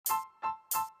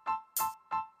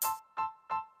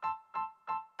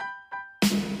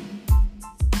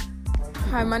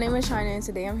Hi, my name is Shina, and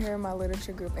today I'm here in my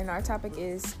literature group, and our topic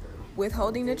is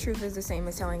withholding the truth is the same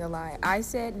as telling a lie. I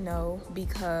said no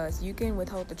because you can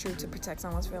withhold the truth to protect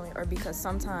someone's feeling, or because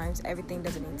sometimes everything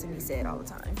doesn't need to be said all the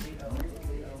time.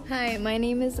 Hi, my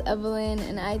name is Evelyn,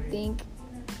 and I think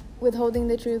withholding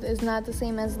the truth is not the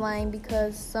same as lying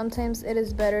because sometimes it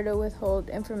is better to withhold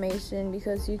information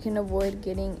because you can avoid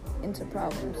getting into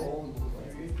problems.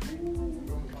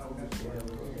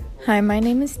 Hi, my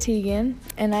name is Tegan,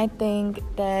 and I think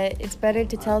that it's better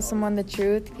to tell someone the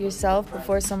truth yourself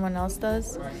before someone else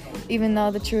does. Even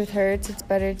though the truth hurts, it's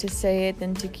better to say it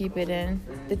than to keep it in.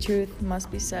 The truth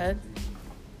must be said.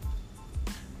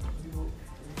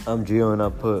 I'm Gio, and I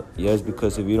put yes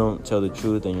because if you don't tell the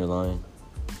truth, then you're lying.